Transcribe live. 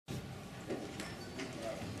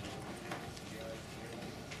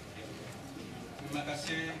Terima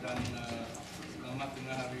kasih dan selamat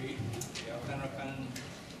tengah hari rekan-rekan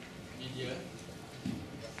media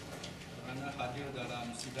kerana hadir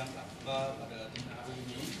dalam sidang akhbar pada tengah hari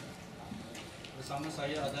ini. Bersama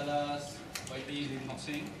saya adalah YB Lim Hock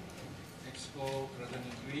Sing, Exco Kerajaan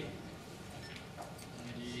Negeri.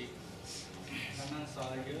 Di kanan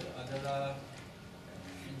saya adalah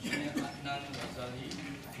Engineer Adnan Razali,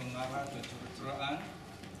 Pengarah Kejuruteraan,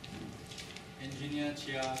 Engineer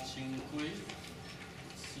Chia Ching Kui,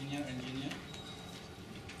 Senior Engineer,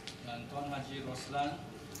 dan Tuan Haji Roslan,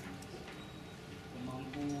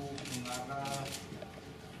 Pemangku Pengarah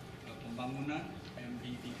Pembangunan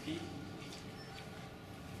MBPP.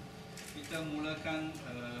 Kita mulakan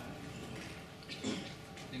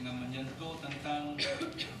dengan menyentuh tentang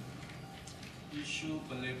isu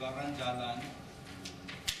pelebaran jalan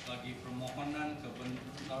bagi permohonan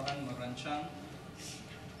kebenaran merancang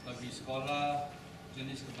bagi sekolah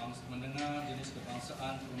jenis menengah jenis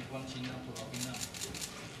kebangsaan perempuan Cina Pulau Pinang.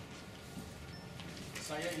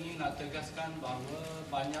 Saya ingin nak tegaskan bahawa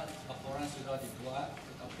banyak laporan sudah dibuat,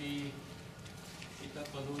 tetapi kita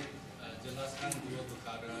perlu jelaskan dua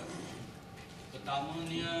perkara.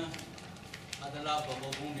 Pertamanya adalah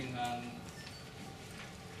berhubung dengan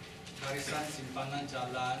garisan simpanan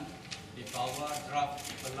jalan di bawah draft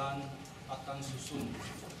pelan akan susun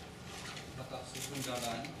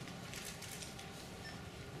jalan.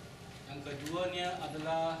 Yang keduanya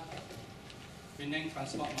adalah Penang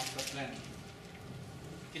Transport Master Plan.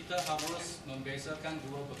 Kita harus membezakan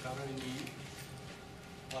dua perkara ini,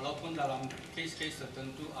 walaupun dalam kes-kes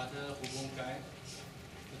tertentu ada hubung kait,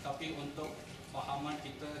 tetapi untuk fahaman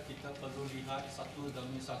kita perlu lihat satu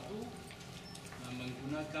demi satu,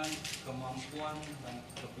 menggunakan kemampuan dan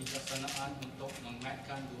kebijaksanaan untuk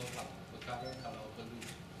mengaitkan dua perkara kalau perlu.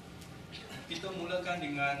 Kita mulakan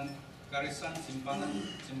dengan garisan simpanan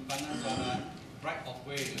jalan, right of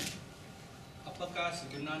way. Apakah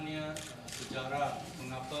sebenarnya sejarah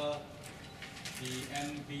mengapa di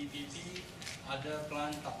MBPP ada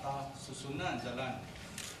pelan tata susunan jalan?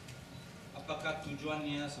 Apakah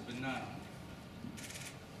tujuannya sebenar?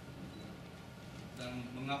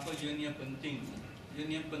 Dan mengapa ianya penting?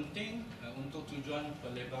 Ianya penting untuk tujuan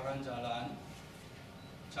pelebaran jalan,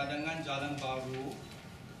 cadangan jalan baru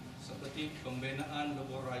seperti pembinaan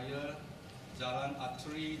lebuh raya, jalan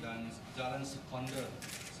arteri dan jalan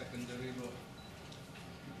secondary road,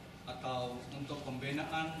 atau untuk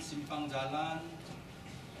pembinaan simpang jalan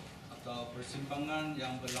atau persimpangan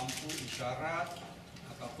yang berlampu isyarat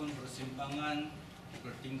ataupun persimpangan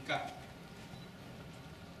bertingkat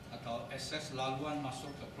atau akses laluan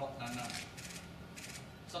masuk ke plot tanah.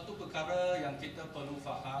 Satu perkara yang kita perlu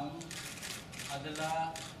faham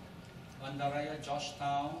adalah Bandaraya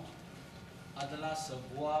Georgetown adalah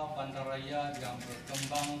sebuah bandaraya yang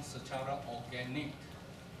berkembang secara organik.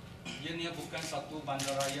 Ianya bukan satu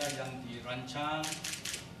bandaraya yang dirancang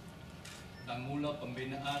dan mula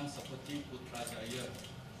pembinaan seperti Putrajaya.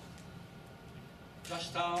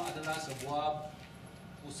 Georgetown adalah sebuah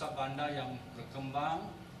pusat bandar yang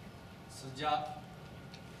berkembang sejak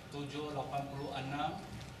 786,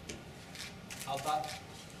 abad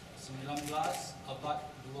 19, abad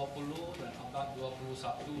 20 dan abad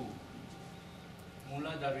 21.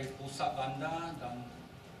 Mula dari pusat bandar dan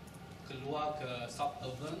keluar ke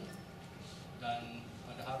suburban, dan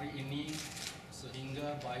pada hari ini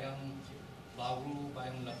sehingga bayang baru,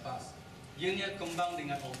 bayang lepas. Ianya kembang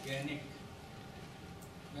dengan organik.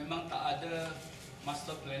 Memang tak ada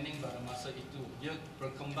master planning pada masa itu. Dia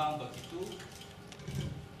berkembang begitu,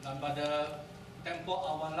 dan pada tempoh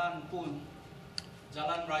awalan pun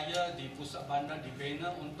jalan raya di pusat bandar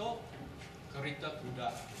dibina untuk kereta kuda,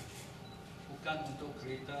 bukan untuk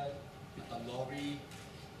kereta atau lori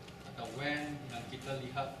atau van yang kita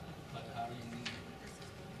lihat pada hari ini.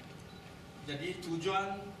 Jadi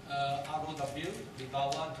tujuan ROW di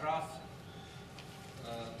bawah draft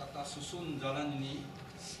tata susun jalan ini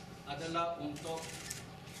adalah untuk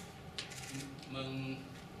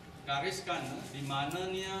menggariskan di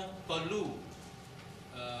mananya perlu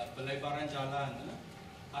pelebaran jalan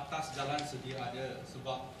atas jalan sedia ada,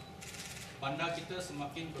 sebab bandar kita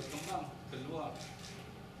semakin berkembang keluar.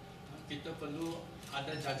 Kita perlu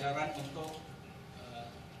ada jajaran untuk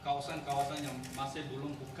kawasan-kawasan yang masih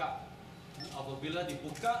belum buka. Apabila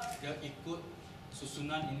dibuka, dia ikut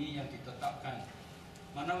susunan ini yang ditetapkan.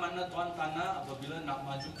 Mana-mana tuan tanah apabila nak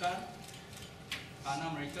majukan tanah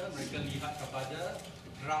mereka lihat kepada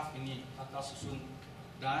draft ini atas susun,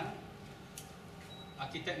 dan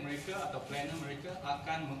arkitek mereka atau planner mereka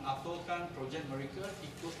akan mengaturkan projek mereka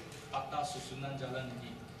ikut tata susunan jalan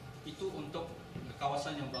ini. Itu untuk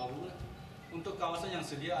kawasan yang baru. Untuk kawasan yang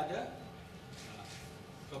sedia ada,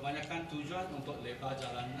 kebanyakan tujuan untuk lebar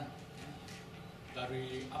jalan.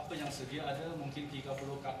 Dari apa yang sedia ada mungkin 30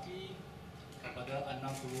 kaki kepada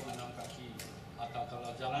 66 kaki, atau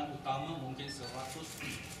kalau jalan utama mungkin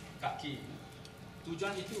 100 kaki.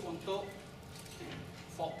 Tujuan itu untuk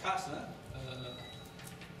fokus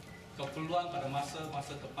keperluan pada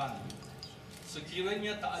masa depan.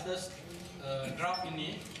 Sekiranya tak ada draft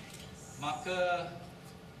ini, maka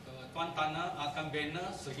tuan tanah akan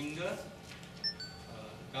bina sehingga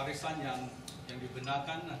garisan yang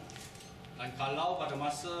dibenarkan. Dan kalau pada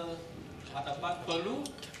masa hadapan perlu,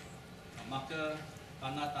 maka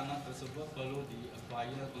tanah-tanah tersebut perlu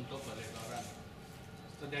di-acquire untuk pelebaran.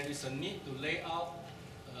 So there is a need to lay out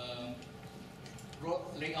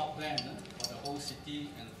road layout plan for the whole city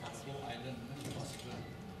and for the whole island if possible.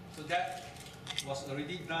 So that was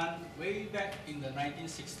already done way back in the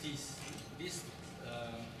 1960s. This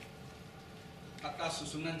tata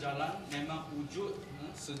susunan jalan memang wujud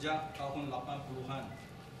sejak tahun 80-an.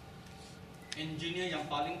 Engineer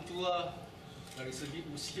yang paling tua dari segi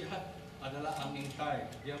usia adalah Amin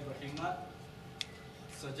Tai. Dia berkhidmat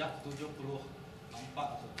sejak 74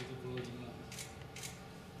 atau 75.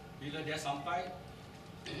 Bila dia sampai,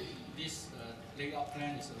 this layout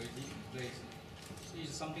plan is already in place. So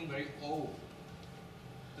it's something very old.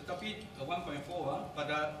 Tetapi 1.4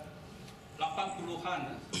 pada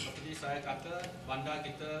 80-an, seperti saya kata, bandar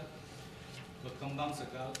kita berkembang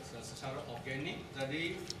secara organik.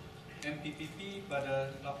 Jadi MPPP pada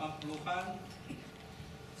 80-an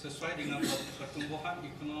sesuai dengan pertumbuhan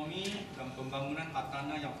ekonomi dan pembangunan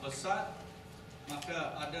hartanah yang pesat,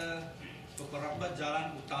 maka ada beberapa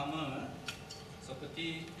jalan utama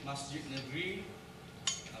seperti Masjid Negeri,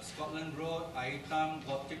 Scotland Road, Air Hitam,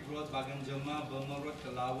 Gothic Road, Bagan Jema, Burma Road,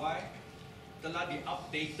 Kelawai telah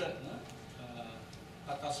di-updated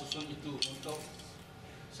tata susun itu untuk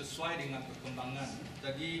sesuai dengan perkembangan.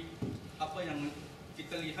 Jadi apa yang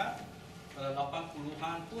kita lihat pada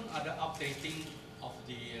 80-an pun ada updating of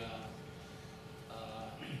the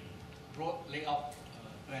road layout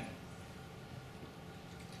plan.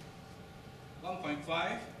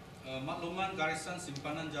 1.5, makluman garisan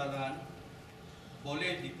simpanan jalan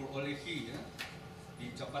boleh diperolehi di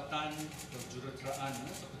Jabatan Perjuruteraan.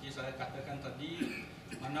 Seperti saya katakan tadi,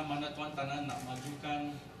 mana-mana tuan tanah nak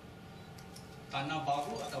majukan tanah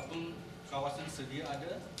baru ataupun kawasan sedia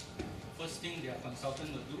ada, first thing their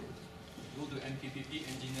consultant will do, go to MPPP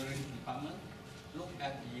Engineering Department, look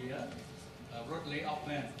at the road layout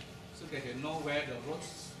plan so that they know where the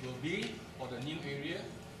roads will be for the new area,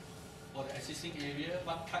 for the existing area,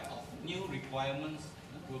 what type of new requirements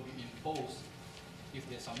will be imposed if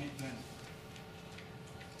they submit plan.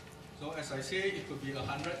 So as I say, it could be 100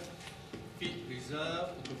 feet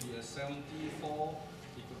reserve, it could be a 74,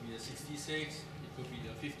 it could be a 66, it could be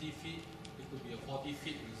a 50 feet, it could be a 40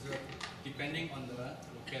 feet reserve, depending on the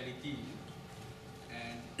locality.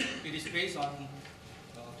 And it is based on,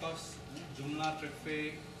 of course, jumlah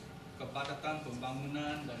trafik, kepadatan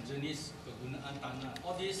pembangunan dan jenis kegunaan tanah.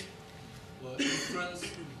 All these will influence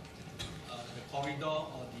the corridor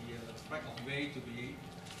or the track of way to be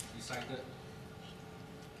decided.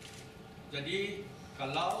 Jadi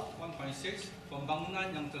kalau 1.6 pembangunan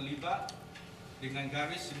yang terlibat dengan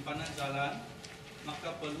garis simpanan jalan,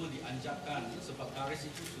 maka perlu dianjakkan sebab garis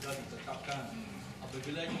itu sudah ditetapkan.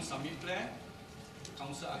 Apabila you submit plan,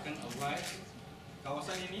 Council akan advise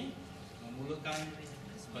kawasan ini memulakan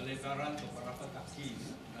pelebaran beberapa kaki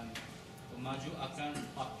dan pemaju akan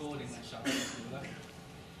patuh dengan syarat itu.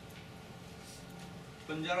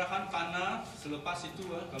 Penjarahan tanah selepas itu,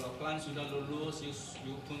 kalau plan sudah lulus,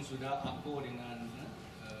 you pun sudah akur dengan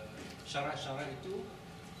syarat-syarat itu,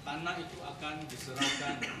 tanah itu akan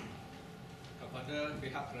diserahkan kepada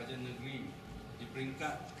pihak kerajaan negeri di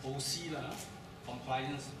peringkat OC lah,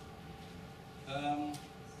 compliance.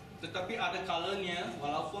 Tetapi ada kalanya,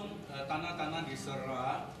 walaupun tanah-tanah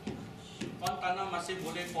diserah, tuan tanah masih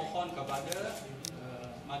boleh pohon kepada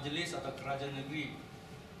majlis atau kerajaan negeri.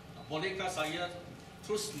 Bolehkah saya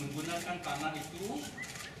terus menggunakan tanah itu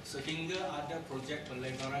sehingga ada projek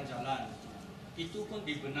pelebaran jalan? Itu pun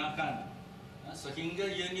dibenarkan. Sehingga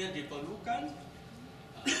ianya diperlukan,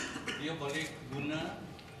 dia boleh guna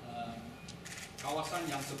kawasan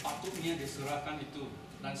yang sepatutnya diserahkan itu.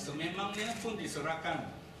 Dan sememangnya pun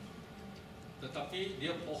diserahkan. Tetapi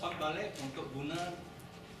dia pohon balik untuk guna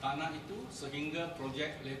tanah itu sehingga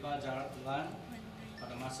projek lebar jalan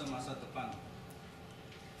pada masa-masa depan.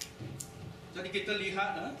 Jadi kita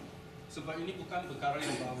lihat, sebab ini bukan perkara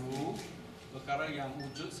yang baru, perkara yang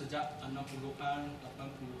wujud sejak 60-an,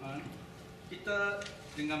 80-an. Kita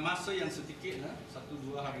dengan masa yang sedikit,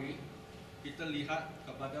 1-2 hari, kita lihat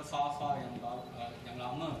kepada far yang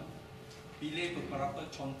lama. Pilih beberapa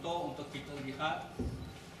contoh untuk kita lihat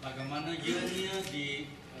bagaimana ianya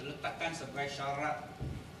diletakkan sebagai syarat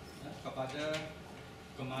kepada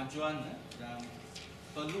kemajuan dan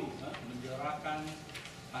perlu menjerahkan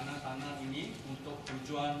tanah-tanah ini untuk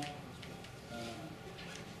tujuan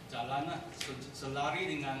jalan selari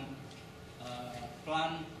dengan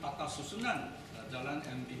plan tata susunan jalan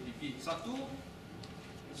MBPP. Satu,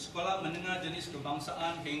 Sekolah Menengah Jenis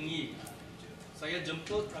Kebangsaan Hengi. Saya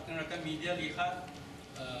jemput rakan-rakan media lihat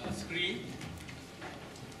skrin.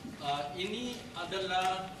 Ini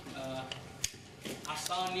adalah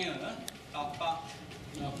asalnya tapak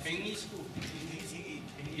Hengi School.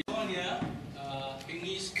 Asalnya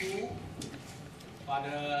Hengi School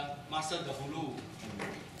pada masa dahulu.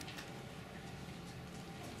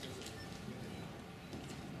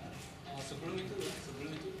 Sebelum itu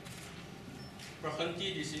berhenti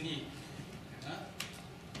di sini.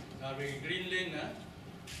 Dari Green Lane,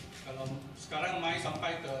 kalau sekarang mai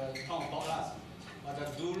sampai ke Town Hall. Pada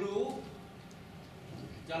dulu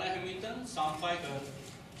Jalan Hamilton sampai ke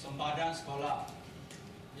sempadan sekolah.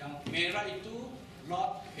 Yang merah itu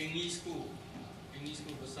Lot Hengi School. Hengi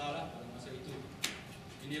School besar lah pada masa itu.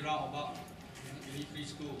 Ini roundabout, ini Free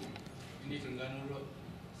School, ini Terengganu Road.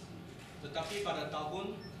 Tetapi pada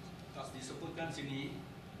tahun disebutkan sini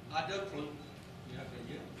ada lihat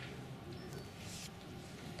saja.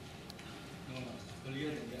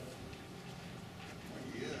 Earlier than that.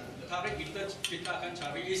 The target kita akan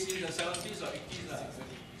cari is in the 70s or 80s lah,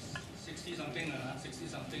 60 something lah, 60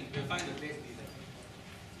 something. We'll find the date.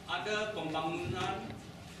 Ada pembangunan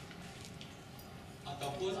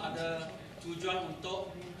ataupun ada tujuan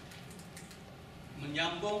untuk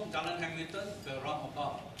menyambung Jalan Hamilton ke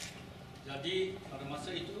roundabout. Jadi pada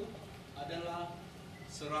masa itu adalah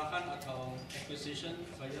serahan atau acquisition.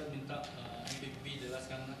 Saya minta MPP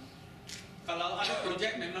jelaskan. Kalau ada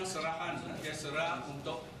projek memang serahan, dia serah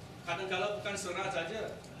untuk kadang-kadang bukan serah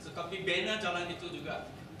saja, tetapi bina jalan itu juga.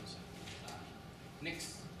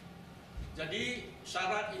 Next. Jadi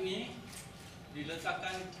syarat ini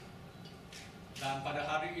diletakkan dan pada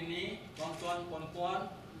hari ini tuan-tuan puan-puan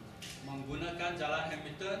menggunakan Jalan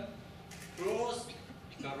Hamilton terus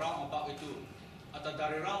ke roundabout itu, atau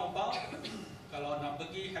dari roundabout kalau nak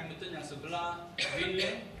pergi Hamilton yang sebelah Green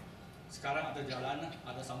Lane. Sekarang ada jalan,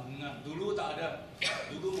 ada sambungan. Dulu tak ada.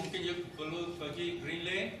 Dulu mungkin you perlu pergi Green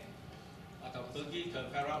Lane atau pergi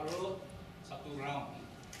ke Perak Road satu round,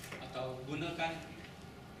 atau gunakan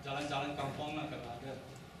jalan-jalan kampung lah kalau ada.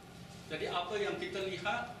 Jadi apa yang kita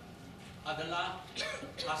lihat adalah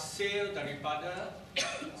hasil daripada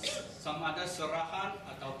sama ada serahan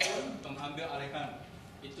ataupun pengambil alihan.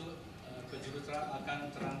 Itu kejuruteraan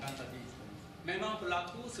akan terangkan tadi. Memang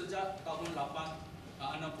berlaku sejak tahun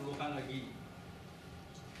 60-an lagi.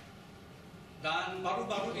 Dan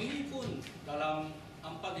baru-baru ini pun dalam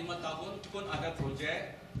 4-5 tahun pun ada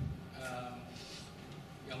projek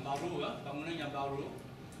yang baru, bangunan yang baru.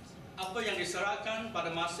 Apa yang diserahkan pada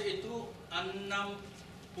masa itu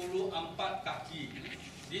 64 kaki.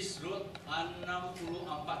 This road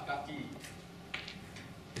 64 kaki.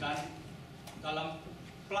 Dan dalam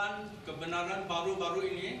plan kebenaran baru-baru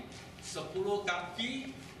ini 10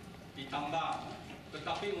 kaki ditambah.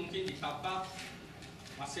 Tetapi mungkin di tapak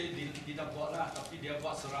masih tidak buatlah, tapi dia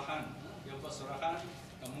buat serahan. Dia buat serahan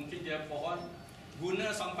dan mungkin dia pohon guna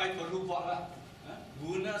sampai perlu buatlah.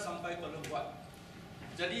 Guna sampai perlu buat.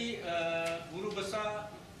 Jadi guru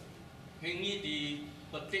besar Hengi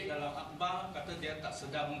dipetik dalam akhbar, kata dia tak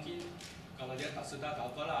sedar, mungkin kalau dia tak sedar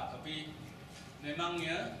tak apalah, tapi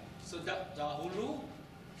memangnya sejak dahulu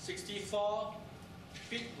 64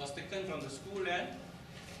 feet was taken from the school land.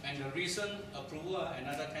 And the recent approval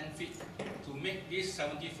another 10 feet to make this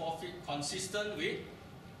 74 feet consistent with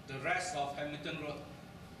the rest of Hamilton Road.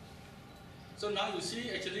 So now you see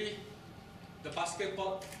actually the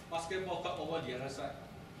basketball court over the other side,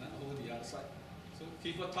 So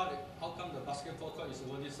people thought, how come the basketball court is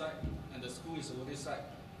over this side and the school is over this side?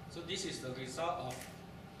 So this is the result of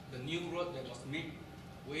the new road that was made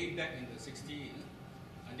way back in the 60s.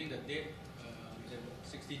 I think the date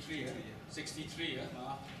 63, 63,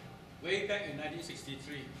 way back in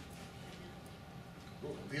 1963.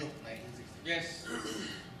 Built 1963. Yes.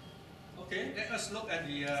 Okay, let us look at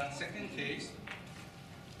the second case.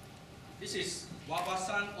 This is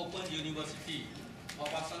Wawasan Open University.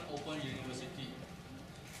 Wawasan Open University.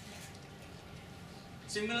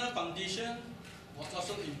 Similar condition was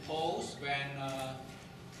also imposed when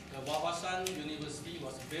the Wawasan University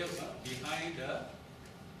was built behind the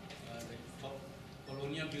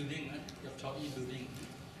colonial building, the Choi building.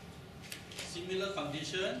 Similar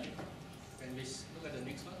condition, Can we look at the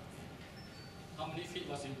next one? How many feet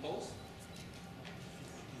was imposed?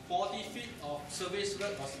 40 feet of surface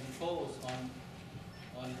road was imposed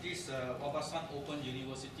on this Wawasan Open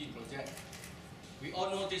University project. We all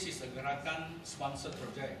know this is a Gerakan sponsored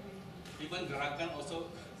project. Even Gerakan also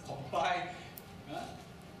comply.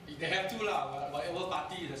 They have to lah, whatever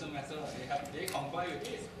party, doesn't matter. They comply with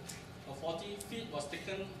it. So 40 feet was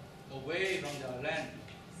taken away from their land,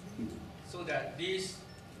 so that this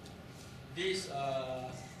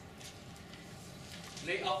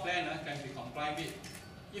layout plan can be complied with.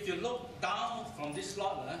 If you look down from this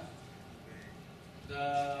lot,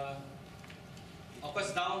 of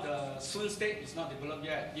course down the Sun state is not developed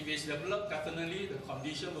yet. If it's developed, definitely the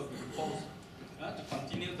condition will be imposed to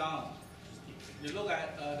continue down. You look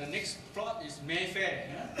at the next plot is Mayfair.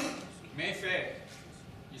 Mayfair.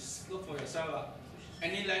 Just look for yourself.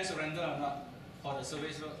 Any land surrender or not for the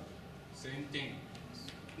service road? Same thing.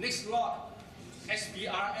 Next lot,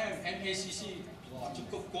 SPRM, MACC. Wow,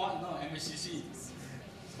 cukup kuat no MACC.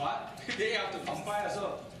 But they have to comply as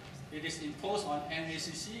well. It is imposed on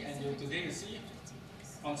MACC, and today you see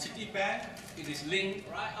from Citibank, it is linked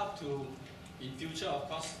right up to, in future of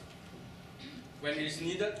course, when it is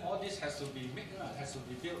needed, all this has to be made, has to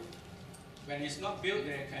be built. When it's not built,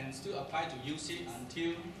 they can still apply to use it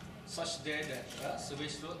until such day that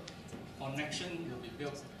service road connection will be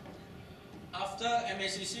built. After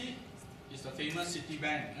MACC is the famous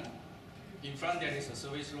Citibank. In front there is a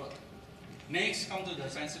service road. Next, come to the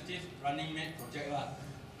sensitive running mate project.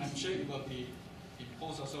 I'm sure it will be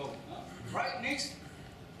imposed also. Right next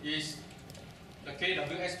is the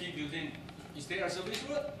KWSP building. Is there a service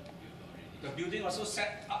road? The building also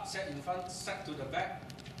set in front, set to the back.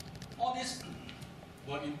 All this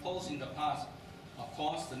were imposed in the past. Of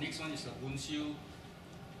course, the next one is the Bunsiu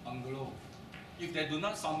bungalow. If they do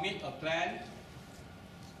not submit a plan,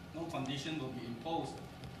 no condition will be imposed.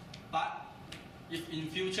 But if in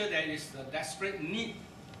future there is a desperate need,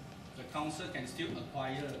 the council can still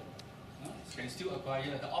acquire.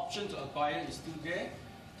 The option to acquire is still there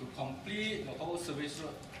to complete the whole service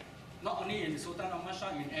road. Not only in Sultan Ahmad Shah,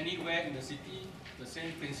 in anywhere in the city, the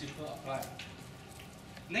same principle applies.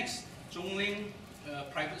 Next, Chongling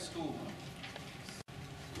Private School.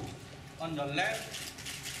 On the left,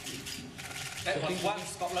 that was what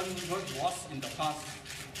Scotland Road was in the past.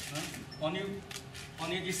 Only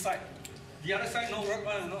this side. The other side, no road,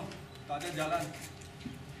 no. Tak ada jalan.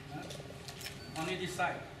 Only this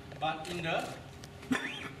side. But in the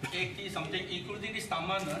 80 something, including this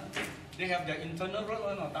taman, they have their internal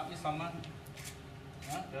road, tak this taman.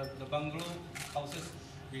 The bungalow houses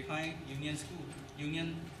behind Union School,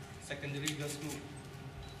 Union Secondary Girls School.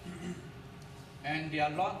 And their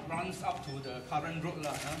lot runs up to the current road,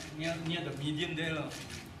 near the medium there.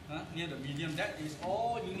 Near the medium, that is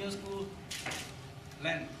all Union School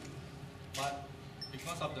land. But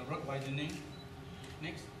because of the road widening,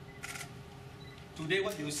 next. Today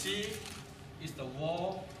what you see is the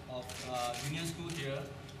wall of Union School here,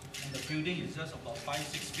 and the building is just about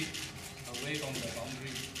 5-6 feet away from the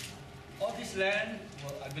boundary. All this land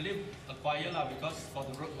will, I believe, acquired because for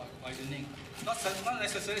the road widening. Not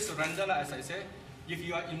necessarily surrender, as I said. If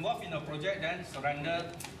you are involved in a project, then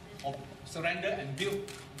surrender and build,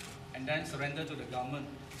 and then surrender to the government.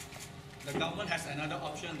 The government has another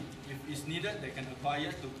option. If it's needed, they can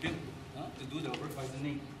acquire to build, to do the road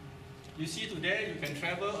widening. You see today, you can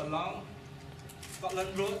travel along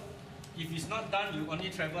Scotland Road. If it's not done, you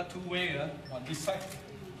only travel two-way on this side.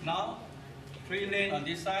 Now, 3 lane on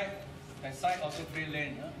this side, that side also 3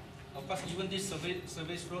 lane. Of course, even this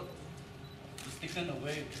service road is taken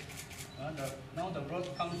away. Now the road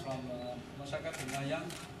comes from Masyarakat Penyayang.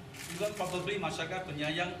 Even probably Masyarakat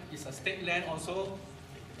Penyayang is a state land also.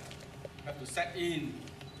 Have to set in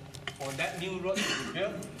for that new road to be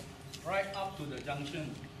built right up to the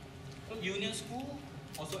junction. So Union School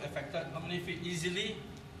also affected. How many feet? Easily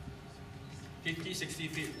 50-60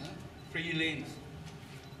 feet. 3 lanes.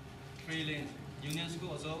 3 lanes. Union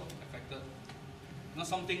School also affected. Not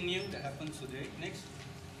something new that happens today. Next.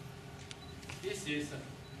 This is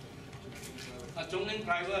Chongling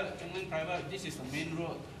Private. Chongling Private. This is the main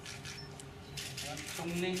road.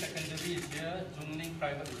 Chongling Secondary is here. Chongling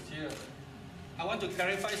Private is here. I want to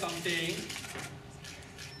clarify something.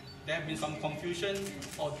 There have been some confusion,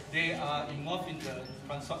 or they are involved in the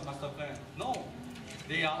Transport Master Plan. No,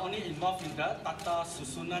 they are only involved in the Tata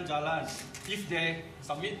Susunan Jalan. If they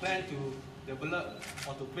submit plan to develop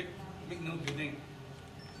or to make new building,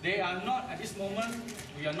 they are not at this moment.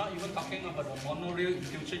 We are not even talking about the monorail in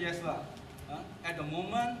future. Yes, at the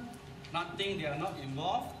moment, nothing. They are not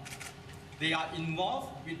involved. They are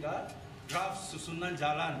involved with the draft Susunan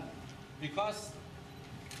Jalan. because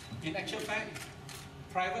in actual fact,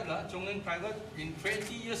 private, Zhongling private, in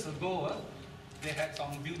 20 years ago, they had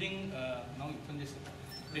some building, now you turn this,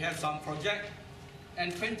 they had some project,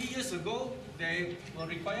 and 20 years ago, they were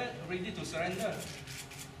required already to surrender,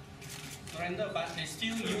 but they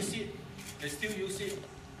still use it,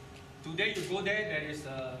 Today you go there, there is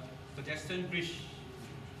a pedestrian bridge,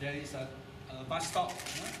 there is a bus stop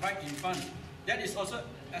right in front. That is also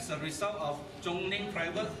as a result of Zhongling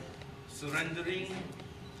private surrendering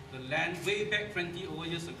the land way back 20 over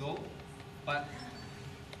years ago. But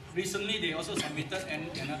recently they also submitted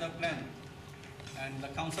another plan. And the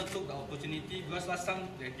council took the opportunity, because last time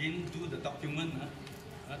they didn't do the document,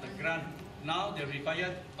 the grant. Now they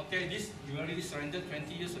required, okay, this you already surrendered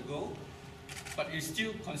 20 years ago, but you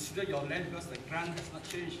still consider your land because the grant has not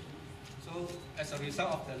changed. So as a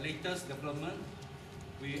result of the latest development,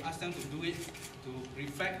 we asked them to do it to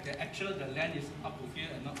reflect the actual, the land is up to here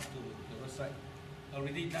and not up to the roadside.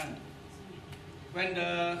 Already done. When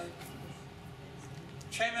the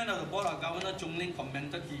chairman of the board of governor, Zhongling,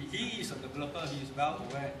 commented, he is a developer, he is well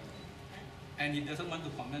aware, and he doesn't want to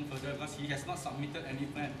comment further because he has not submitted any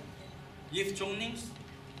plan. If Zhongling's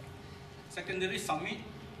secondary submit,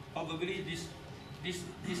 probably this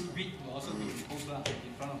bid will also be imposed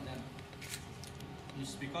in front of them.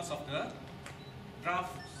 It's because of the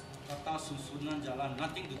draft Tata Susunan Jalan,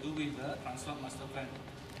 nothing to do with the Transport Master Plan.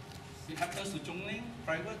 It happens to Zhongling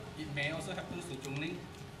private, it may also happen to Zhongling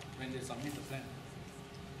when they submit the plan.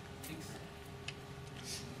 Thanks.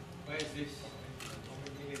 Where is this?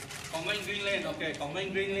 Combined Green Lane, okay,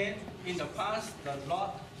 Combined Green Lane. In the past, the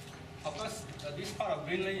lot, of course, this part of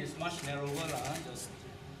Green Lane is much narrower.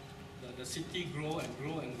 The city grow and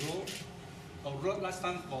grow and grow. The road last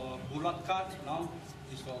time for bullock cart, now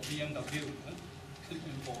is for BMW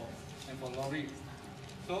and for lorry.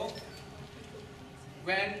 So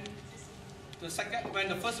when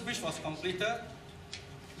the first bridge was completed,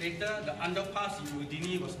 later the underpass in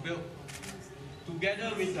Udini was built,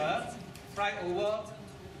 together with the flyover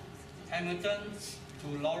Hamilton to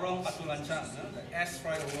Lorong Batu Lancang, the S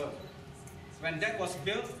flyover. When that was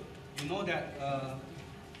built, you know that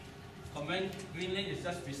Combined Green Lane is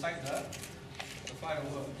just beside the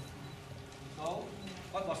flyover. So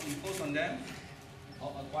what was imposed on them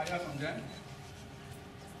or acquired from them?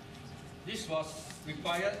 This was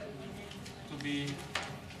required to be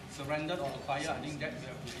surrendered or acquired. I think that we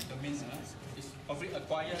have to determine. It's probably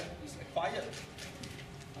acquired. It's acquired.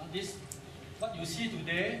 This, what you see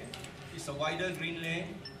today, is a wider green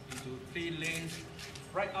lane into 3 lanes,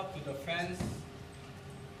 right up to the fence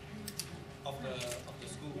of the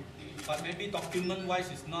school. But maybe document-wise,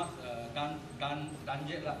 it's not done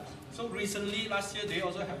yet. So recently, last year, they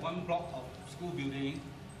also have 1 block of school building,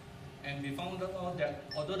 and we found out that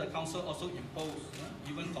although the council also imposed,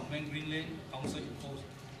 even Combined Green Lane, council imposed,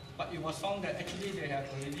 but it was found that actually they have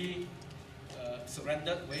already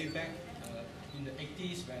surrendered way back in the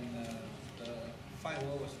 80s when the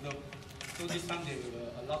flyover was built. So this time they were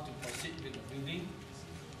allowed to proceed with the building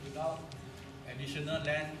without additional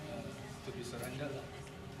land to be surrendered.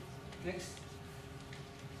 Next.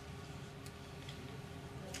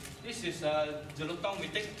 This is Jelutong. We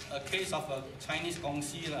take a case of a Chinese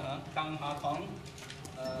gongxi, Kang Ha Tong,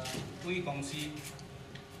 Hui Gongxi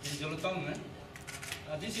in Jelutong.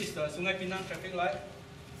 This is the Sungai Pinang traffic light,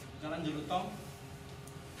 Jalan Jelutong.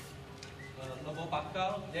 Lobo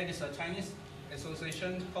Bakal, there is a Chinese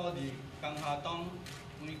association called the Kang Ha Tong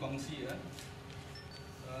Hui Gongxi.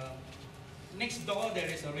 Next door, there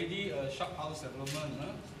is already a shop house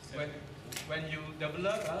development. When you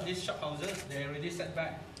develop these shop houses, they are already set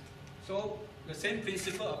back. So the same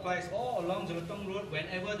principle applies all along Jelutong Road.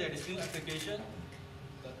 Whenever there is new application,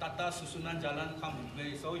 the Tata Susunan Jalan come in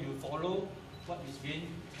play. So you follow what is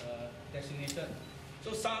being designated.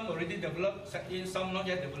 So some already developed, set in, some not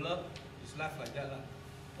yet developed. It's left like that,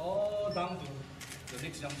 all down to the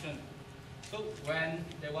next junction. So when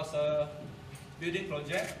there was a building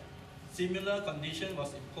project, similar condition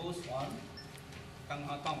was imposed on Kang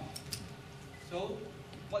Ha Tong. So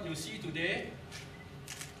what you see today,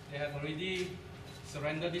 they have already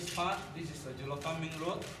surrendered this part. This is the Jelutong Main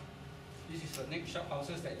Road. This is the next shop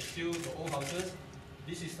houses that is still the old houses.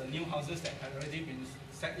 This is the new houses that have already been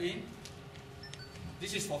set in.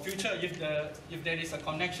 This is for future. If there is a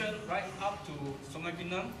connection right up to Sungai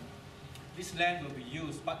Pinang, this land will be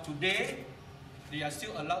used. But today, they are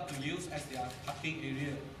still allowed to use as their parking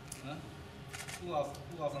area. Who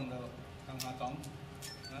are from the Kang Ha Tong?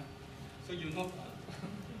 So you know,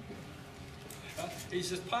 it's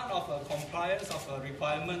just part of a compliance of a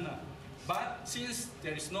requirement. But since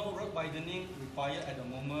there is no road widening required at the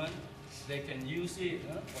moment, they can use it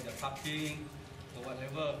for their parking or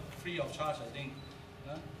whatever, free of charge, I think.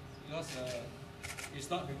 Because it's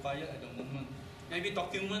not required at the moment. Maybe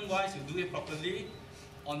document-wise, you do it properly.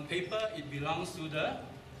 On paper, it belongs to the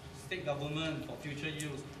state government for future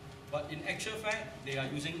use. But in actual fact, they are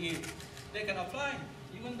using it. They can apply,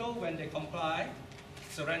 even though when they comply,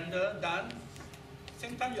 surrender, done.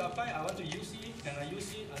 Same time you apply, I want to use it, can I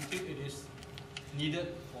use it until it is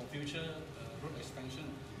needed for future road expansion.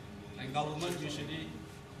 And government usually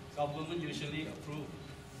approve.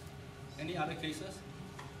 Any other cases?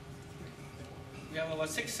 We have about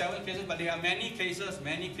 6, 7 cases, but there are many cases. Just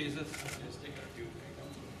take a few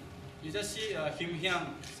examples. You just see Kim Hyang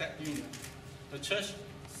set in, the church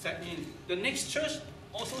set in. The next church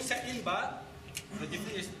also set in, but the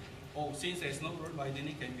difference is, since there's no road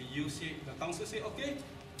widening, can we use it? The council say, okay.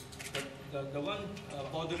 The one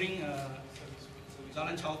bordering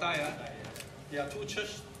Jalan Chao Tai, there are 2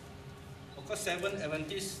 churches. Of course, 7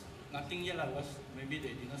 Adventists, nothing yet, because maybe they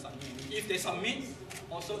did not submit. If they submit,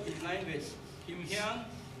 also in line with Kim Hyang,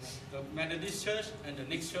 the Methodist Church, and the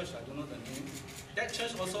next church, I don't know the name. That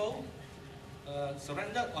church also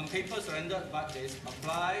surrendered, on paper surrendered, but they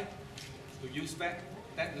apply to use back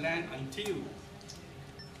that land until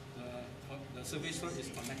the service road is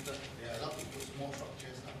connected. They are allowed to put small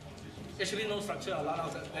structures on this. Actually, no structure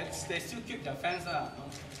allowed. They still keep the fence.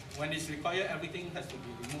 When it's required, everything has to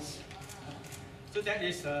be removed. So that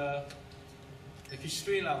is the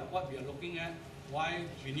history, what we are looking at, why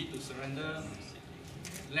we need to surrender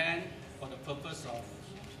land for the purpose of,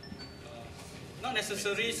 not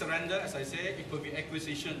necessarily surrender, as I say, it could be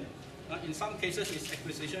acquisition. In some cases, it's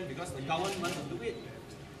acquisition because the government wants to do it.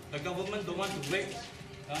 The government don't want to wait.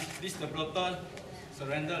 This developer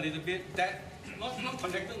surrender a little bit, that, not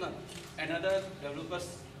connected, another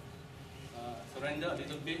developers surrender a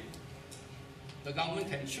little bit. The government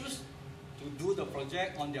can choose to do the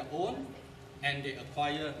project on their own and they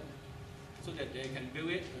acquire so that they can build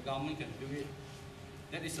it, the government can build it.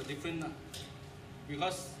 That is a different,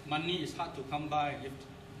 because money is hard to come by.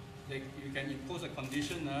 If you can impose a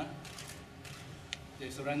condition, they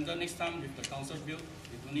surrender next time if the council build,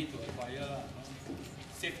 they don't need to acquire,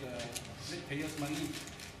 save the ratepayers' money.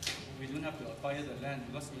 We don't have to acquire the land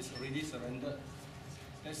because it's already surrendered.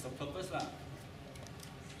 That's the purpose.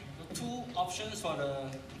 So 2 options for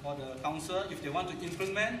the council if they want to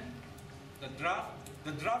implement the draft.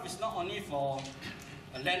 The draft is not only for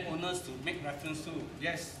landowners to make reference to,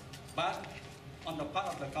 yes, but on the part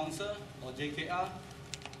of the council or JKR,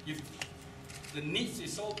 if the needs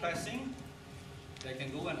is so pressing, they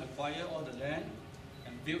can go and acquire all the land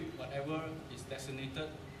and build whatever is designated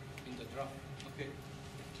in the draft. Okay.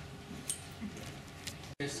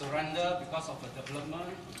 They surrender because of a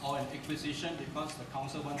development or an acquisition because the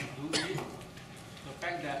council wants to do it. The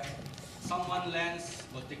fact that someone's lands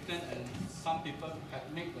were taken and some people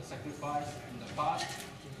had made the sacrifice in the past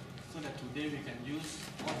so that today we can use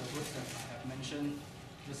all the roads that I have mentioned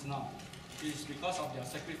just now. It is because of their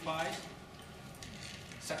sacrifice,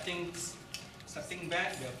 setting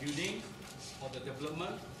back their building for the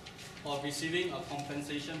development or receiving a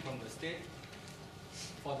compensation from the state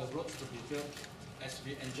for the roads to be built as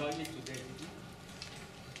we enjoy it today.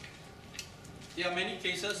 There are many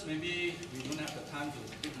cases, maybe we don't have the time to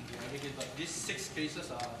dig into every case, but these 6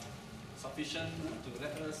 cases are sufficient to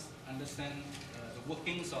let us understand the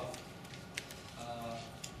workings of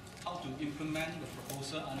how to implement the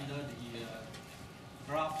proposal under the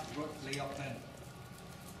draft road layout plan.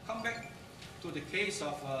 Come back to the case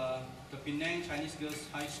of the Penang Chinese Girls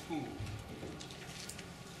High School.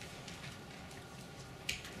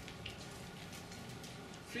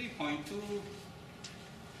 .2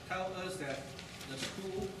 tell us that the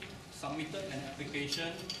school submitted an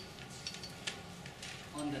application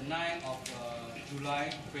on the 9th of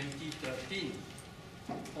July 2013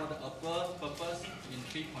 for the above purpose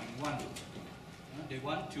in 3.1. They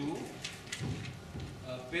want to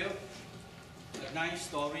build a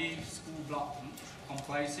 9-story school block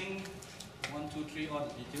comprising 1, 2, 3, all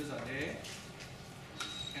the details are there.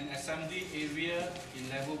 An assembly area in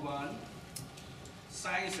level 1,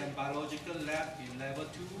 science and biological lab in level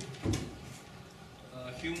 2,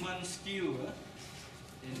 human skill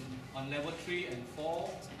on level 3 and 4,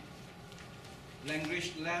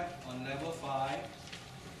 language lab on level 5,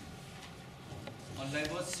 on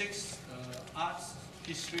level 6, arts,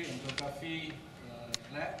 history and geography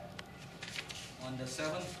lab. On the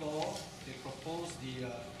 7th floor, they propose the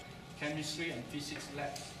chemistry and physics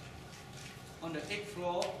labs. On the 8th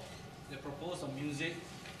floor, they propose a music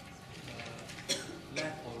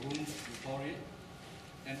lab or room for it.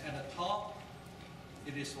 And at the top,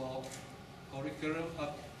 it is for curriculum,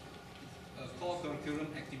 co-curriculum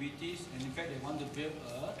activities, and in fact they want to build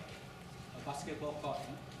a basketball court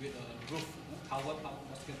with a roof, covered up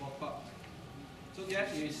basketball court. So that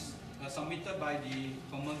is submitted by the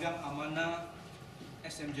Pemegang Amanah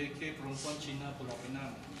SMJK Perempuan Cina Pulau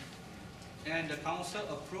Pinang. And the council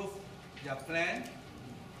approved their plan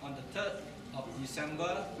on the 3rd of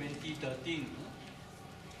December 2013.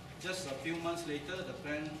 Just a few months later, the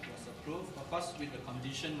plan was approved, of course with the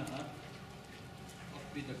condition,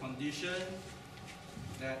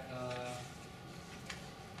 that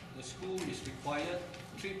the school is required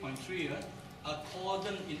 3.3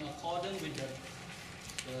 in accordance with the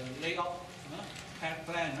layout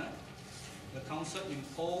plan. The council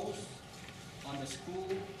imposed on the school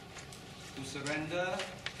to surrender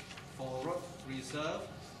for road reserve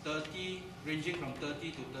ranging from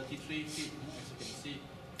 30 to 33 feet, as you can see.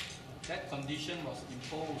 That condition was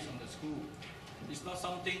imposed on the school. It's not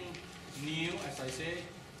something new, as I say.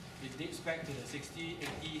 It dates back to the 60s,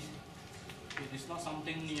 80s. It is not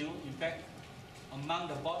something new. In fact, among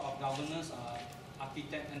the board of governors are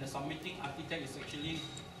architect, and the submitting architect is actually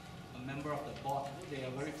a member of the board. They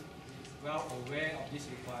are very well aware of this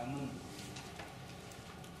requirement.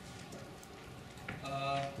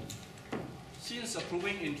 Since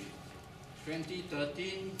approving in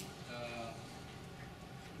 2013,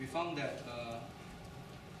 we found that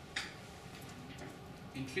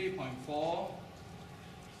in 3.4,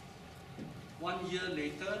 1 year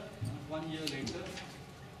later,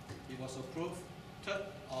 it was approved 3rd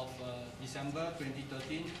of December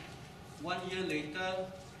 2013. 1 year later,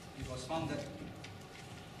 it was found that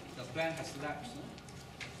the plan has lapsed.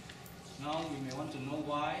 Now we may want to know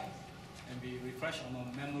why, and we refresh on our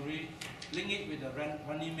memory, link it with the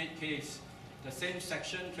Runnymede case, the same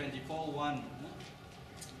section 24.1.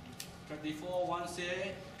 24.1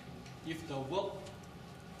 say, if the work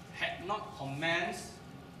had not commenced,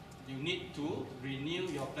 you need to renew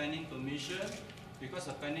your planning permission, because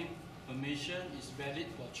the planning permission is valid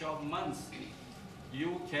for 12 months.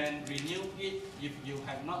 You can renew it if you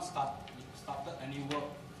have not started any work.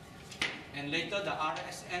 And later the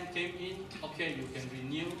RSN came in, okay, you can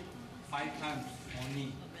renew 5 times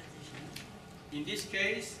only. In this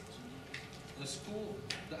case,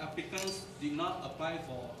 the applicants did not apply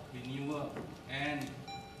for renewal, and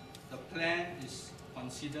the plan is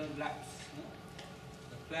considered lapsed.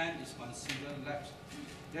 The plan is considered lapsed.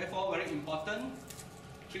 Therefore, very important,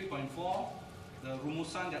 3.4, the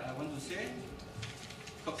rumusan that I want to say,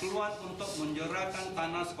 keperluan untuk menjerakan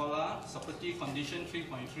tanah sekolah seperti condition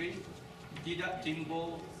 3.3 tidak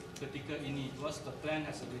timbul ketika ini, because the plan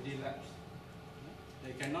has already lapsed.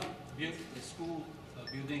 They cannot build the school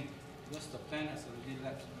building because the plan has already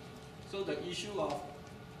lapsed. So the issue of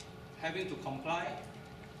having to comply,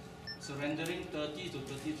 surrendering 30 to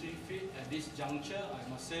 33 feet at this juncture, I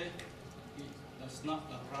must say, it does not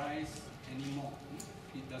arise anymore.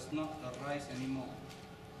 It does not arise anymore.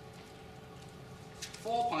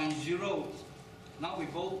 4.0. Now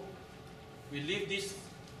we leave this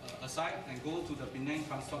aside and go to the Penang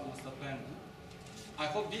Transport Master Plan. I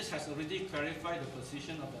hope this has already clarified the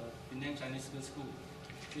position of the Penang Chinese Girls School.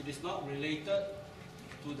 It is not related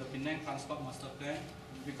to the Penang Transport Master Plan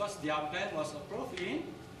because their plan was approved in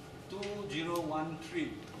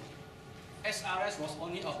 2013. SRS was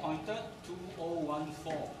only appointed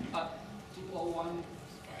 2015.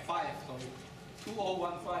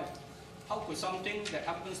 How could something that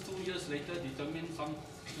happens 2 years later determine some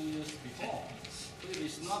 2 years before? So it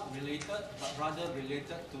is not related, but rather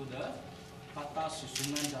related to the tata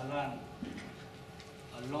susunan jalan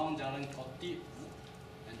along Jalan Kotip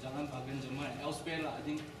and Jalan Bagan Jemaah and elsewhere. I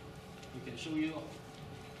think we can show you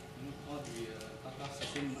all the tata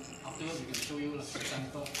susun. Afterwards we can show you for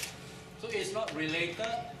example. So it's not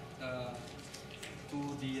related to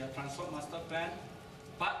the Transport Master Plan,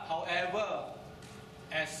 but however,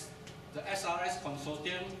 as the SRS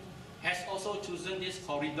consortium has also chosen this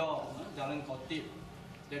corridor, Jalan Kotip,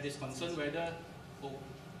 that is concerned whether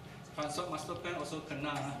Transport Master Plan also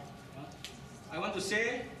kena. I want to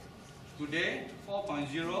say today, 4.0,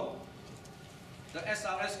 the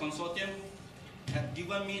SRS consortium had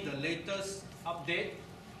given me the latest update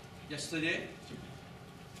yesterday,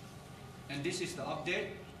 and this is the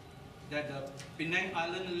update that the Penang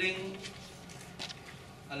Island Link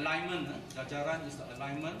alignment, jajaran is the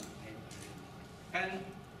alignment, and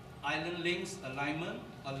Island Links alignment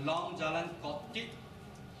along Jalan Kotip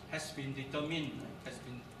has been determined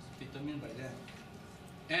by them,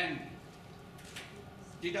 and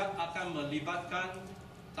tidak akan melibatkan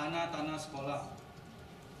tanah-tanah sekolah.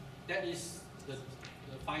 That is the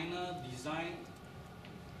final design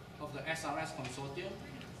of the SRS consortium,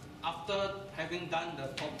 after having done the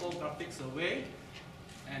topographic survey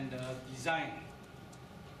and the design,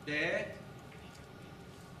 they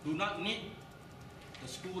do not need the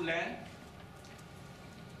school land,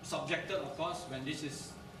 subjected of course when this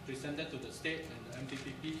is presented to the state and the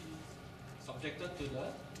MPPP, subjected to the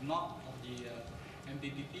NOC of the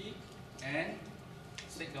MPPP and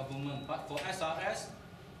state government. But for SRS,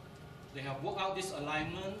 they have worked out this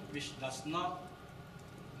alignment which does not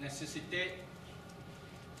necessitate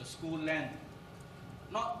the school land.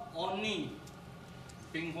 Not only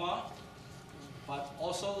Pinghua, but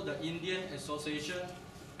also the Indian Association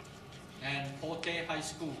and Pote High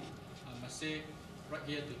School, I must say right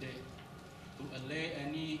here today, to allay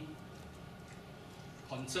any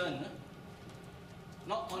concern.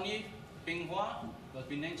 Not only Pinghua, but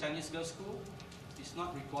Penang Chinese Girls School is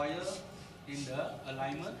not required in the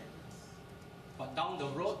alignment, but down the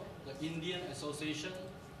road, the Indian Association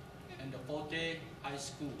and the Pote High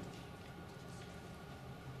School.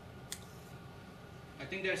 I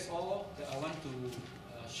think that's all that I want to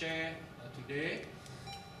share today.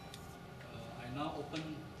 I now open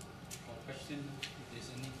for questions if there's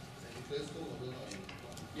any.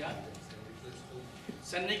 Yeah.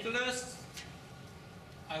 St. Nicholas,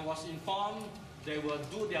 I was informed they will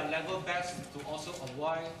do their level best to also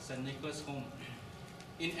avoid St. Nicholas Home.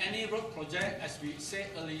 In any road project, as we said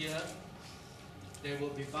earlier, there will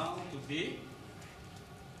be bound to be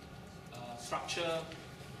structure,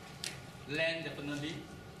 land definitely,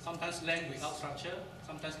 sometimes land without structure,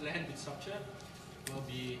 sometimes land with structure will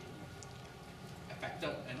be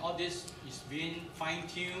affected, and all this is being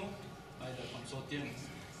fine-tuned by the consortium.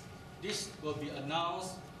 This will be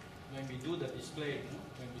announced when we do the display.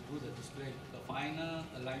 When we do the display, the final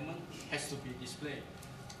alignment has to be displayed.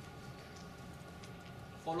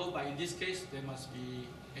 Followed by, in this case, there must be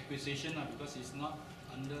acquisition because it's not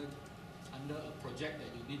under a project that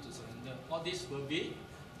you need to surrender. All this will be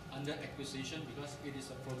under acquisition because it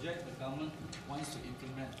is a project the government wants to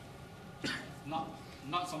implement,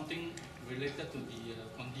 not something related to the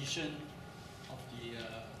condition of the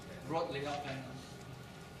road layout plan.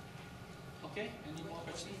 Okay, any more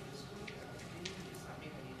questions?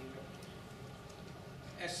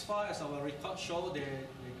 As far as our record show, they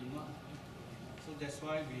do not. So that's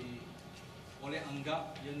why we boleh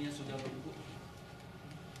anggap ianya sudah lumpuh.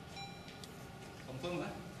 Confirm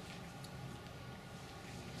lah?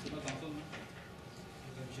 Sudah confirm lah?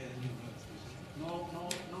 No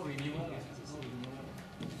renewal lah. No renewal.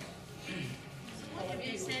 What if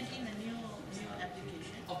they send in a new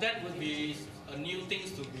application? Of that would be a new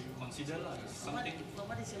things to be considered lah. Something.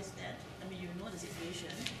 What is your stand? I mean, you know the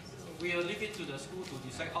situation. We will leave it to the school to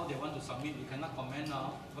decide how they want to submit. We cannot comment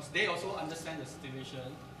now because they also understand the situation.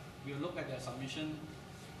 We will look at their submission.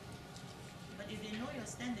 But if they know your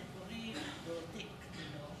stand, they probably will take,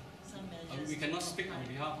 some measures. We cannot speak on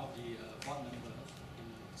behalf of the board members.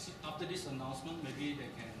 After this announcement, maybe they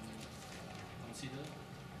can consider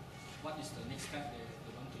what is the next step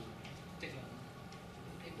they want to take.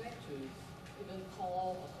 They plan to even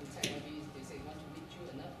call or contact maybe they say want to meet you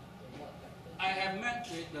enough or what? I have met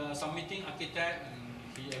with the submitting architect and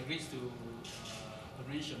he agrees to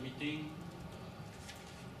arrange a meeting.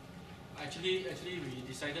 Actually, we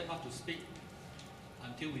decided not to speak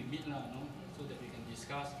until we meet now, so that we can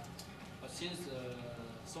discuss. But since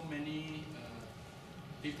so many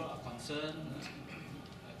people are concerned,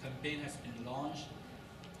 a campaign has been launched.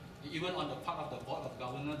 Even on the part of the board of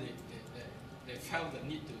governors, they felt the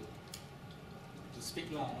need to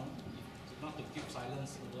speak now, not to keep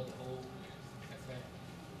silence over the whole affair.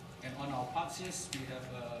 And on our part, since we have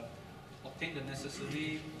obtained the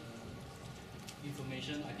necessary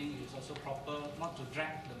information, I think it is also proper not to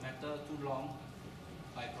drag the matter too long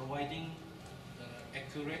by providing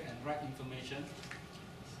accurate and right information.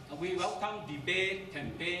 We welcome debate,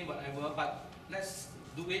 campaign, whatever, but let's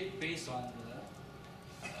do it based on the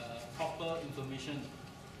proper information.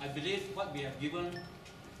 I believe what we have given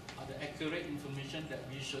are the accurate information that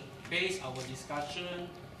we should base our discussion,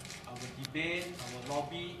 our debate, our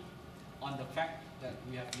lobby on the fact that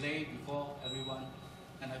we have laid before everyone,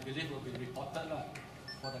 and I believe will be reported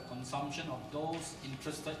for the consumption of those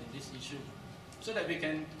interested in this issue, so that we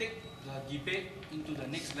can take the debate into the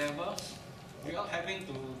next level without having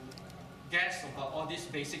to guess about all these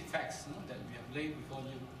basic facts that we have laid before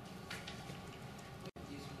you.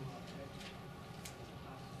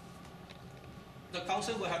 The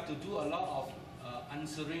council will have to do a lot of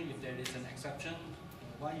answering if there is an exception,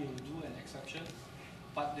 why you do an exception,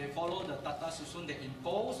 but they follow the tata susun they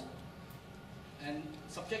impose and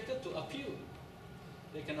subjected to appeal.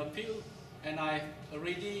 They can appeal, and I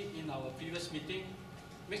already in our previous meeting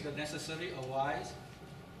make the necessary advice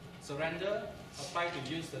surrender, apply to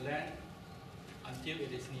use the land until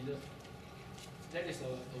it is needed. That is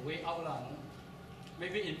a way out lah. No?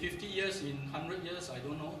 Maybe in 50 years, in 100 years, I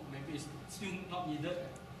don't know. Maybe it's still not needed.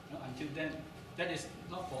 No? Until then, that is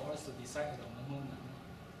not for us to decide at the moment.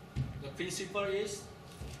 No? The principle is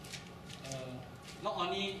not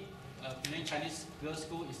only Penang Chinese Girls'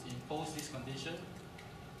 School is imposed this condition.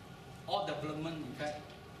 All development, in fact,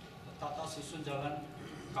 the Tata Susun Jalan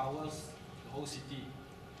covers the whole city.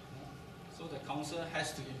 No? So the council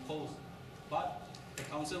has to impose, but the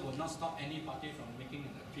council will not stop any party from making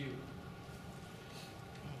an appeal.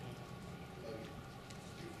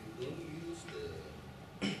 If you don't use the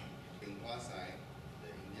Pinghua side, the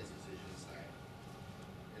Indian Association side,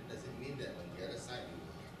 then does it mean that on the other side you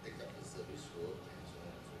will take up the service road and so on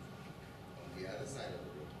and so forth? On the other side of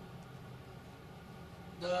the road.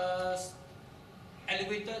 The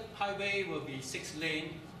elevated highway will be 6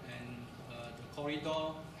 lane, and the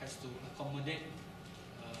corridor has to accommodate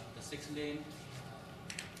the 6 lane.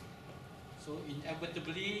 So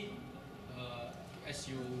inevitably, as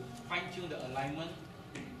you fine-tune the alignment,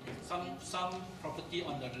 some property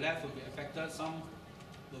on the left will be affected, some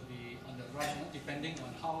will be on the right, depending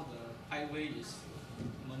on how the highway is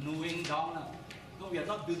maneuvering down. No, we are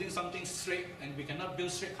not building something straight, and we cannot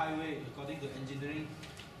build straight highway according to engineering.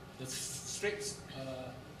 The straight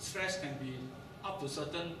stretch can be up to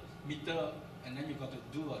certain meter, and then you got to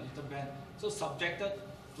do a little bend. So subjected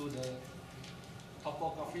to the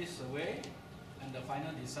topography survey and the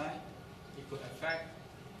final design, it could affect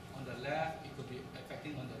on the left, it could be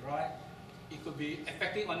affecting on the right, it could be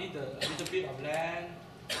affecting only the little bit of land,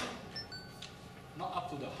 not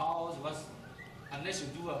up to the house, because unless you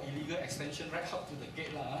do an illegal extension right up to the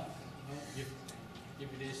gate lah. If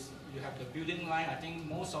it is, you have the building line, I think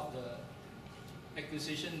most of the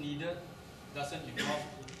acquisition needed doesn't involve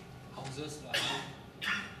houses lah.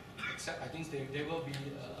 Except I think there will be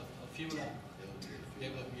a few lah. There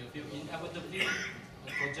will be a few. Inevitably,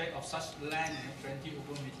 a project of such land, 20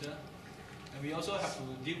 open meter, and we also have to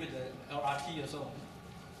deal with the LRT also.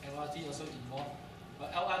 LRT also involved, but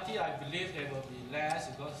LRT I believe there will be less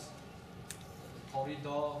because the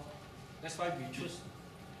corridor. That's why we choose.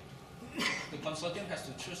 The consortium has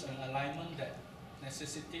to choose an alignment that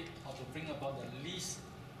necessitates or to bring about the least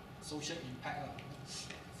social impact.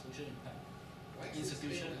 Social impact. Why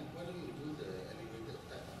Institution. Why don't you do the elevated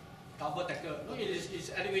type? Double decker. No,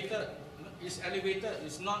 it's elevated. It's elevated.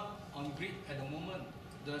 It's not on grid at the moment.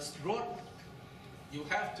 The road you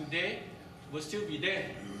have today will still be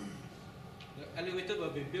there. The elevator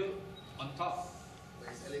will be built on top. But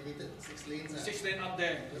it's elevated 6 lanes. 6 lane up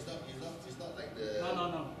there. It's not like the.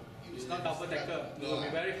 No. It's not double decker. It will be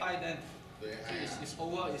very high then. Very So high. it's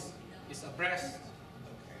over. It's abreast.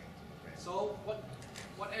 Okay. So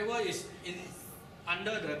whatever is in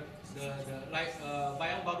under the like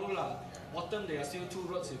Bayang Baru lah, bottom there are still 2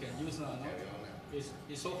 roads you can use now. No? Carry on lah.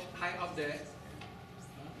 It's so high up there.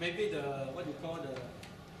 Maybe the what you call the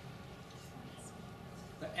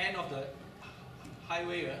end of the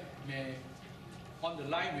highway may on the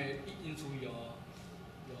line may eat into your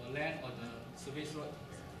land or the service road.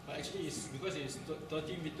 But actually, it's because it's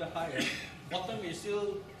 30 meter high. Bottom is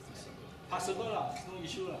still passable lah. It's no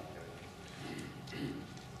issue lah.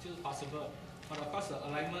 Still possible. But of course, the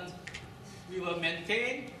alignment we will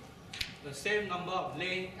maintain the same number of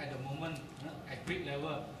lane at the moment at grid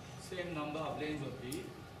level. Same number of lane will be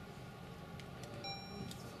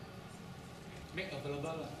make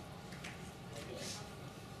available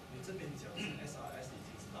你这边讲是 SRS 已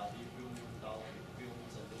经 study build 到 build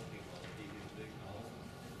整个平衡的地，对不对？然后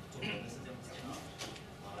中文的是这样讲啊，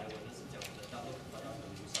马来文的是讲的大陆把它本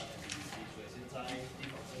土上 MPC， 所以现在地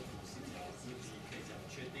方政府是讲是可以讲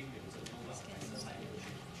确定有程度了，还是还没有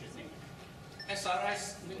确定？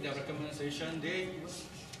 SRS make their recommendation. They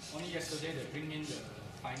only yesterday they bring in the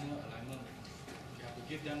final alignment. You have to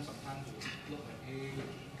give them some time to look at it.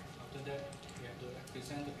 After that, we have to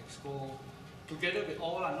present to Exco together with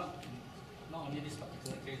all not only this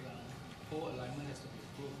particular case. Whole alignment has to be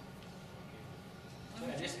approved. So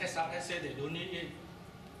at least SRS say they don't need it.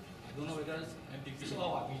 I don't know whether MPP say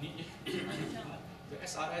we need it. The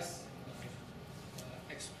SRS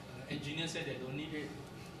engineer say they don't need it.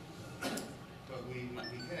 But we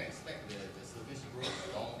can expect the service road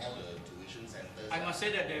along all the tuition centers. I must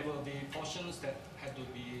say that there will be portions that have to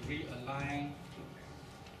be realigned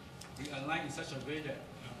in such a way that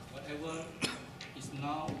whatever is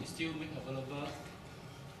now is still made available,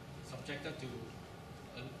 subjected to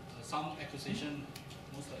some acquisition,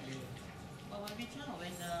 most likely. But when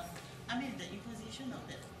the imposition of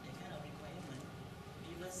that kind of requirement,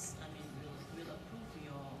 give us, we'll approve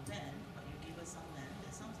your plan, but you give us some land,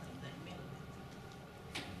 that sounds like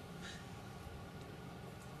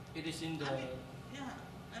It is in the. Yeah,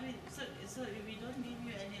 I mean, so if we don't give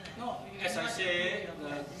you any like. No, we as will I not say, approve your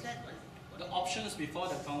plan. Is that what? The options before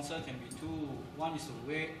the council can be two. One is to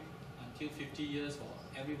wait until 50 years for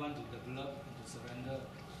everyone to develop and to surrender.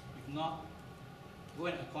 If not, go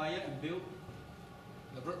and acquire and build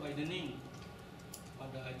the road widening.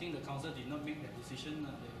 But I think the council did not make that decision.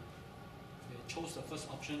 They chose the first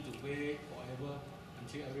option to wait forever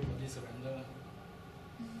until everybody surrender.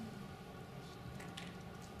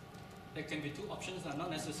 There can be two options, not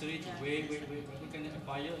necessary to wait. They can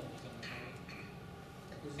acquire.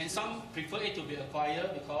 And some prefer it to be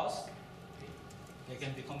acquired because they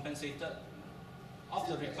can be compensated. Off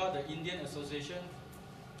the record, the Indian Association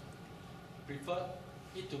prefer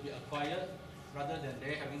it to be acquired rather than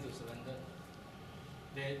they having to surrender.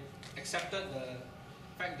 They accepted the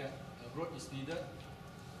fact that a road is needed.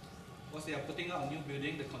 Once they are putting up a new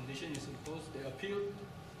building, the condition is imposed. They appealed.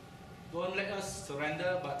 Don't let us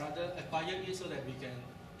surrender, but rather acquire it so that we can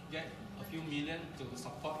get a few million to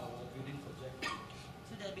support our building project.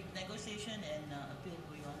 So there'll be negotiation and appeal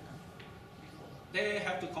going on before. They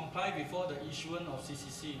have to comply before the issuance of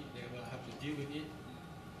CCC. They will have to deal with it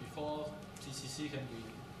before CCC can be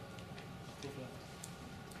approved.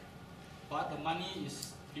 But the money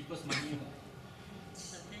is people's money,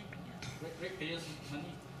 It's the thing, yeah. ratepayers'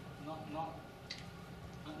 money, not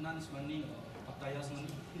Adnan's money or Pattaya's money.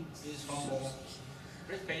 It's from the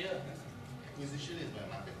ratepayer. Acquisition is by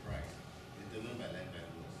market price, determined by land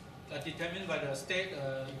valuers. Determined by the state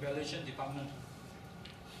evaluation department.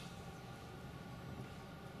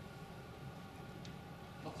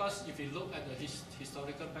 Of course, if you look at the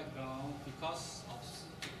historical background, because of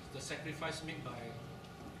the sacrifice made by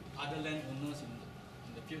other landowners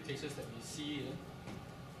in the few cases that we see,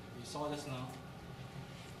 we saw just now,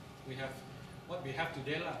 we have what we have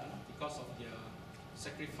today because of their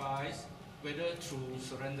sacrifice, whether through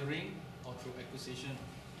surrendering or through acquisition,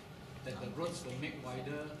 that the roads were made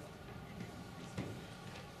wider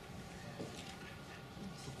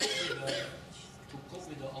to cope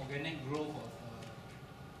with the organic growth of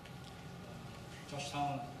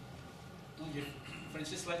Georgetown. If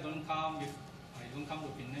Francis Light don't come, if I don't come to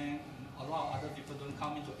Penang, and a lot of other people don't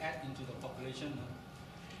come in to add into the population,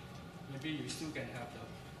 maybe you still can have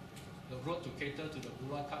the road to cater to the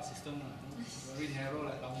Bulla card system, very narrow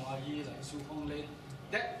like Lam Hua Yi, like Su Hong Lane.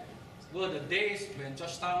 That were the days when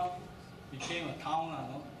Georgetown became a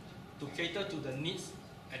town, to cater to the needs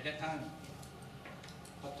at that time.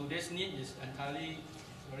 But today's need is entirely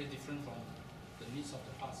very different from the needs of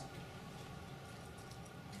the past.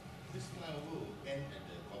 This flyover will end at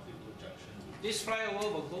the Coffee Road Junction. This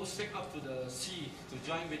flyover will go straight up to the sea to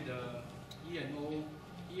join with the E&O,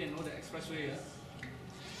 the expressway.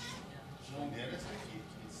 So on the other side,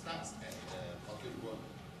 it starts at the Coffee Road.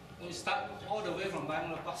 We start all the way from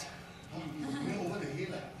Bangla Pass. Over the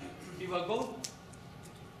hill. It will go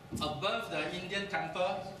above the Indian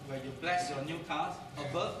temple where you bless your new cars.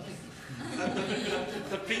 Above,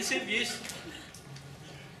 the principle is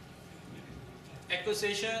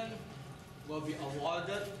acquisition will be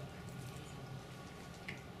awarded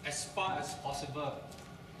as far as possible.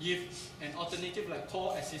 If an alternative like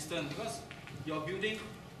co-assistance, because you're building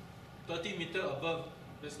 30 meters above,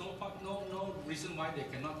 there's no point, no reason why they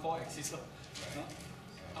cannot co-exist. No?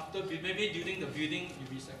 After maybe during the building,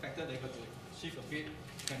 if it's affected, they got to shift a bit.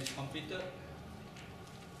 When it's completed,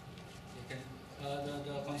 they can.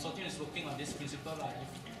 The consortium is working on this principle.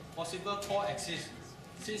 If possible, co-exist,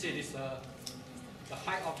 since it is the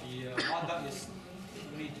height of the viaduct is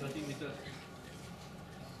only 30 meters.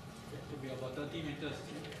 It could be about 30 meters.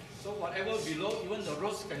 So whatever below, even the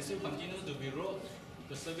roads can still continue to be road.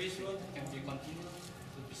 The service road can be continued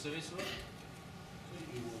to be service road. So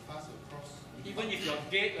you will pass across. Even if your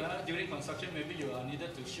gate during construction, maybe you are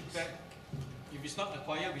needed to ship back. If it's not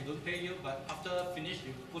acquired, we don't pay you, but after finish,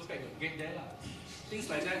 you put back your gate there. Things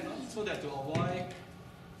like that, no? So that to avoid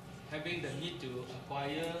having the need to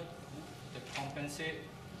acquire, to compensate.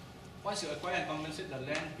 Once you acquire and compensate, the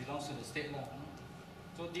land belongs to the state.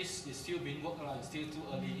 So this is still being worked, it's still too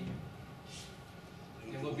early.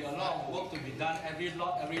 There will be a lot of work to be done. Every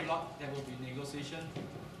lot, there will be negotiation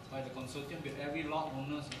by the consortium with every lot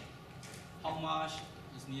owners. How much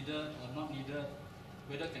is needed or not needed,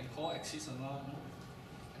 whether can coexist or not.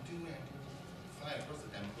 Until where? Fly across the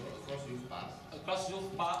temple, across Youth Park. Across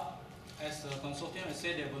Youth Park, as the consortium has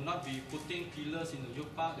said, they will not be putting pillars in the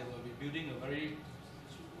Youth Park. They will be building a very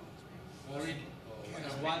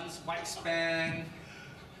advanced bike span,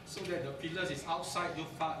 so that the pillars is outside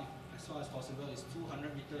Youth Park as far as possible. It's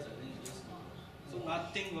 200 meters, I think it is. So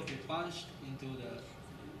nothing will be punched into the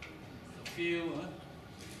field.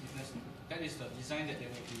 That that is the design that they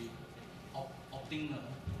will be opting.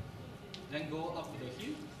 Then go up to the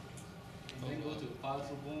hill, and then go to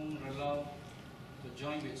Paltrubong, Relau, to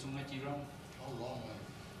join with Sungai Tiram How long, man?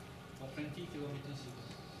 for 20 kilometers.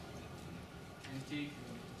 20 kilometers.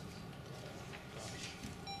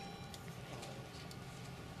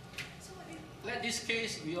 Like this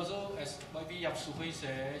case, we also, as YB Yap Su Hui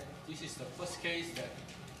said, this is the first case that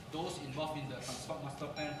those involved in the Transport Master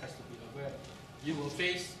Plan has to be aware. You will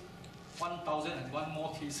face 1,001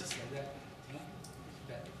 more cases like that. You know,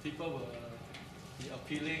 that people will be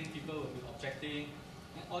appealing, people will be objecting,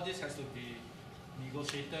 and all this has to be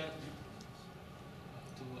negotiated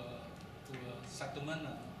to a settlement.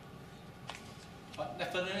 But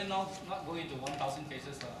definitely not going to 1,000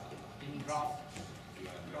 cases. I think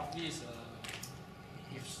roughly is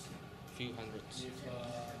if few hundreds.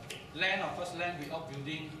 If land, of course, land without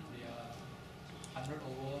building, they are 100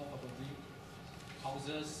 over probably.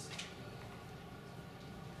 Houses,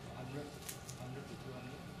 100 to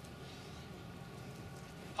 200.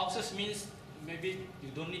 Houses means maybe you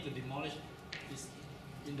don't need to demolish. It's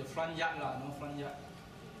in the front yard, no front yard.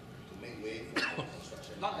 To make way for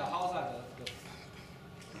construction. Not the house, the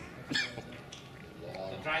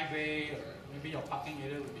Lawn. driveway, or maybe your parking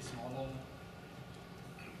area will be smaller.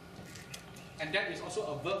 And that is also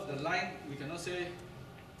above the line. We cannot say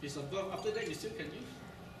it's above. After that, you still can use.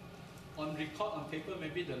 On record, on paper,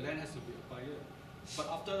 maybe the land has to be acquired. But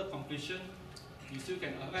after completion, you still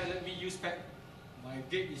can, let me use back. My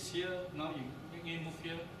gate is here, now you make me move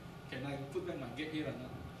here. Can I put back my gate here or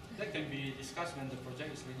not? That can be discussed when the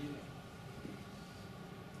project is ready.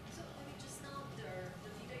 So, just now, the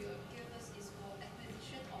figure you gave us is for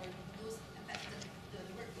acquisition or those affected, the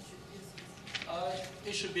word we should use is?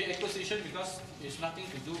 It should be acquisition because it's nothing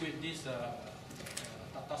to do with this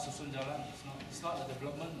Tata Susun Jalan. It's not a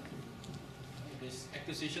development. It is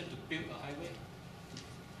acquisition to build a highway.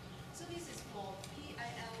 So this is for PIL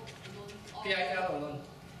alone? Or PIL alone.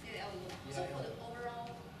 PIL alone. So for the overall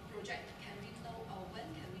project, can we know when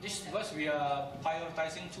can we This know because we are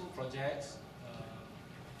prioritizing two projects.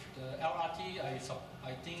 The LRT,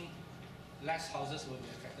 I think less houses will be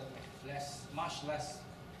affected. Much less.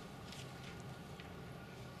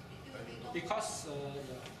 It will be no Because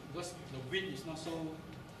the width is not so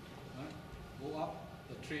go up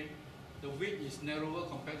the train. The width is narrower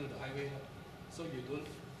compared to the highway, so you don't.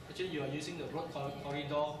 Actually, you are using the road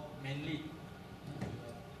corridor mainly. You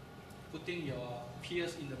are putting your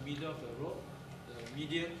piers in the middle of the road, the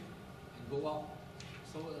median, and go up.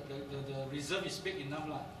 So the reserve is big enough,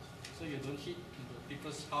 so you don't hit into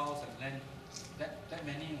people's house and land that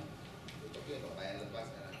many. We're talking about Bayan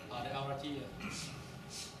Lepas and The LRT.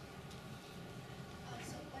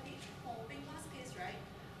 So for Bingba's case, right?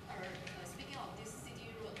 Speaking of this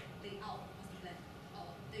city road layout master plan,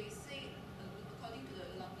 they say according to the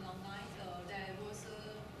alumni, there was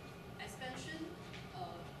a expansion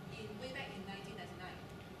in way back in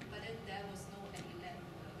 1999, but then there was no any land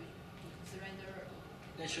to surrender.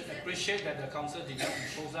 They should appreciate that the council did not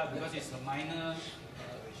impose that because it's a minor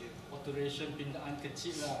alteration, pindaan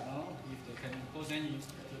kecil no? If they can impose, then you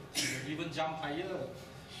will even jump higher.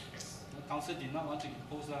 The council did not want to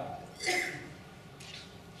impose that.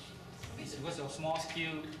 It's because of small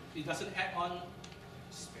scale, it doesn't add on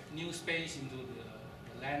new space into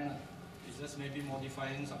the land. It's just maybe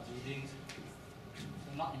modifying some buildings,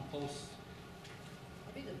 not imposed.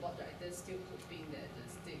 I think the board directors still hoping that the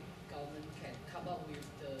state government can come up with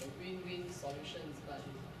the win-win solutions, but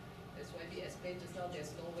as YB explained just now,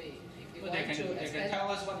 there's no way. If they Well, want to they can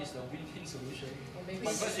tell us what is the win-win solution. or maybe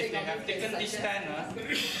Because the if state they have government can taken this suggest- stand,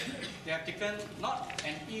 they have taken not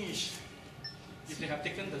an inch. If they have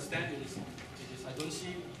taken the stand, it is I don't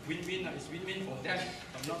see win-win. It's win-win for them,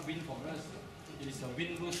 but not win for us. It is a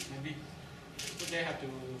win-lose maybe. So they have to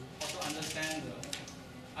also understand.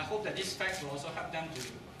 I hope that these facts will also help them to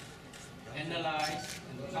analyze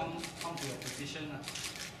and to come to a position.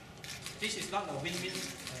 This is not a win-win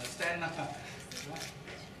stand.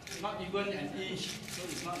 Not even an inch, so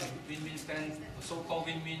it's not a win-win stand, a so-called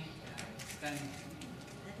win-win stand.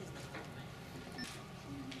 That is the point.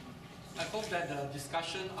 I hope that the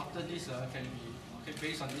discussion after this can be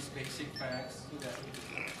based on these basic facts so that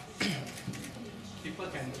people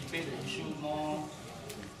can debate the issue more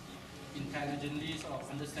intelligently, sort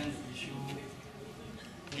of understand the issue.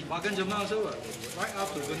 Wagon Jamal also, right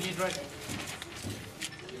after Gurney Drive.